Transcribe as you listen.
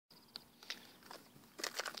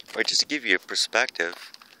Right, just to give you a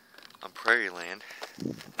perspective on prairie land.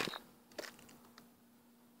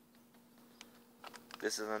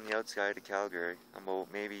 This is on the outside of Calgary. I'm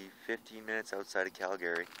about maybe 15 minutes outside of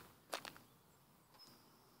Calgary.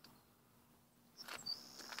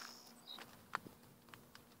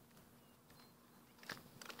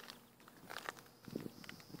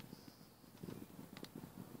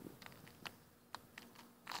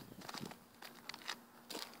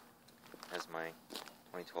 As my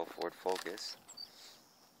 2012 Ford Focus.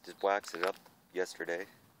 Just waxed it up yesterday.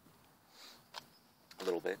 A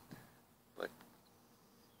little bit. But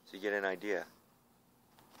so you get an idea.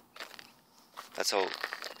 That's how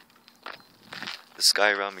the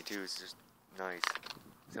sky around me too is just nice.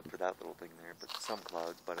 Except for that little thing there, but some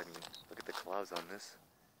clouds. But I mean, look at the clouds on this.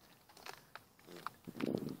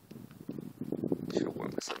 Should have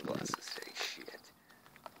worn my sunglasses today. Shit.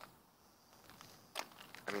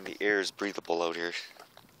 I mean, the air is breathable out here.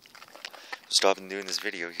 Stopping doing this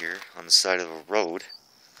video here on the side of a road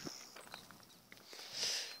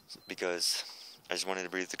because I just wanted to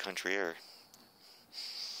breathe the country air.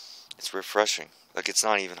 It's refreshing. Like, it's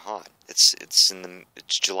not even hot. It's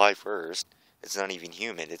July 1st. It's not even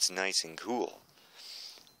humid. It's nice and cool.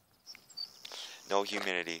 No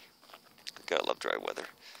humidity. Gotta love dry weather.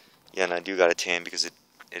 Yeah, and I do got a tan because it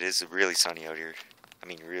is really sunny out here. I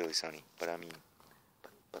mean, really sunny. But I mean,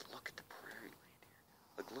 but look at the prairie land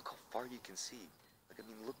here. Like, look how far you can see. Like, I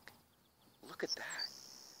mean, look at that.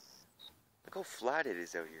 Look how flat it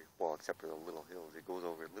is out here. Well, except for the little hills. It goes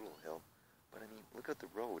over a little hill. But I mean, look at the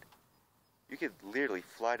road. You could literally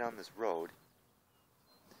fly down this road.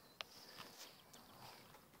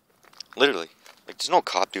 Literally. Like, there's no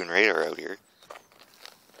cop doing radar out here.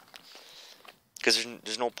 Because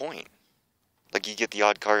there's no point. Like, you get the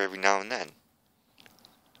odd car every now and then.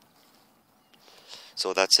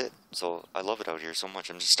 So that's it. So I love it out here so much.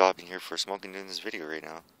 I'm just stopping here for a smoke and doing this video right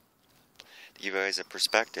now. To give you guys a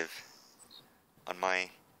perspective on my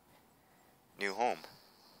new home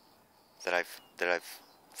that I've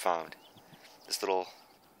found. This little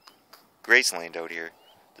Graceland out here.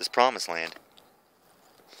 This promised land.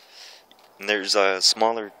 And there's a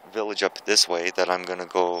smaller village up this way that I'm gonna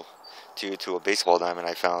go to a baseball diamond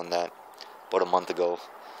I found that about a month ago.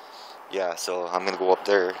 Yeah, so I'm gonna go up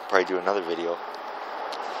there, probably do another video.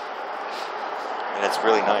 And it's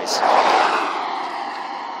really nice.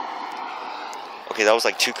 Okay, that was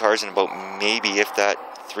like 2 cars in about maybe, if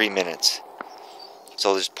that, 3 minutes.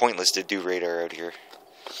 So it's pointless to do radar out here.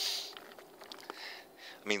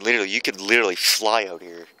 I mean, literally, you could literally fly out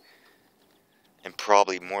here. And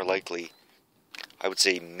probably more likely, I would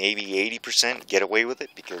say maybe 80% get away with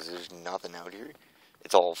it because there's nothing out here.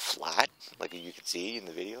 It's all flat, like you can see in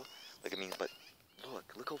the video. Like, I mean, but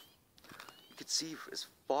look how you can see as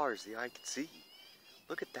far as the eye can see.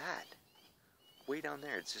 Look at that. Way down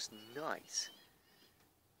there, it's just nice.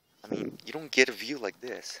 I mean, you don't get a view like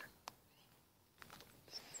this.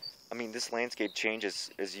 I mean, this landscape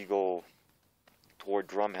changes as you go toward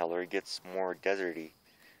Drumheller. It gets more deserty.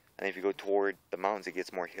 And if you go toward the mountains, it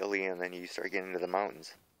gets more hilly, and then you start getting into the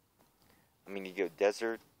mountains. I mean, you go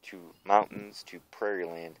desert to mountains to prairie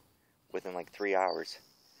land within like 3 hours.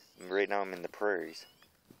 And right now I'm in the prairies.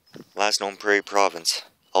 Last known prairie province,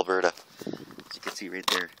 Alberta. As you can see right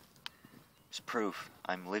there, there's proof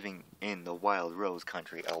I'm living in the wild rose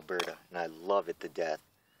country, Alberta, and I love it to death.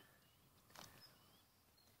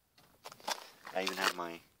 I even have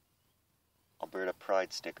my Alberta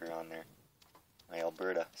Pride sticker on there. My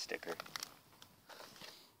Alberta sticker.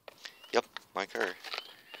 Yep, my car.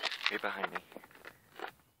 Right behind me.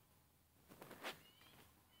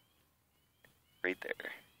 Right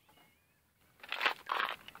there.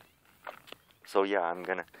 So yeah, I'm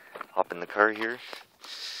gonna hop in the car here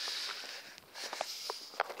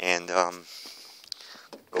and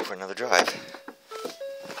go for another drive.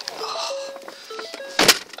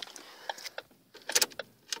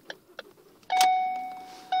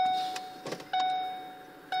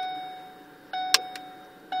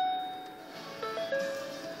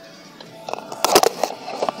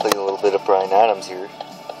 Play a little bit of Bryan Adams here.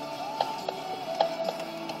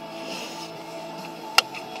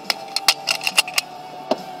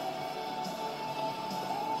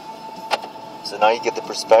 So now you get the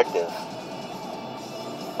perspective.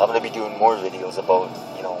 I'm going to be doing more videos about,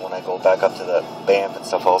 you know, when I go back up to the Banff and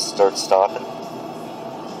stuff, I'll start stopping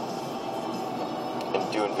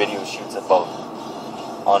and doing video shoots about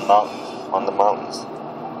on the mountains.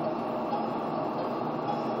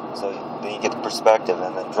 So then you get the perspective,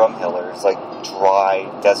 and then Drumheller is like dry,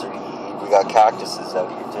 deserty. We got cactuses out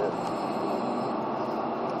here too.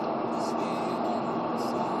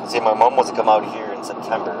 See, my mom wants to come out here and in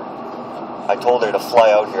September. I told her to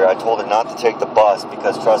fly out here. I told her not to take the bus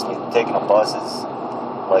because, trust me, taking a bus is,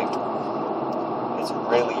 like, it's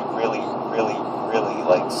really, really, really, really,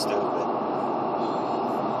 like, stupid.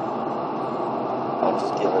 I'll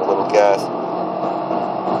just give her a little gas.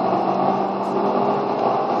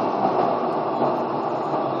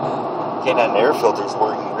 K9 air filter's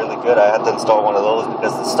working really good. I had to install one of those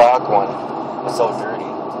because the stock one was so dirty.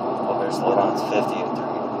 Oh, there's the lid on, it's 50 or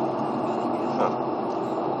 30. Huh.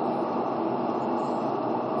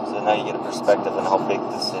 So now you get a perspective on how big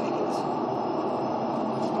this city is.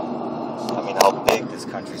 I mean, how big this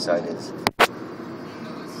countryside is.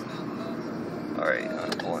 Alright,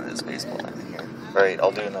 I'm pulling this baseball in here. Alright,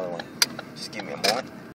 I'll do another one. Just give me a moment.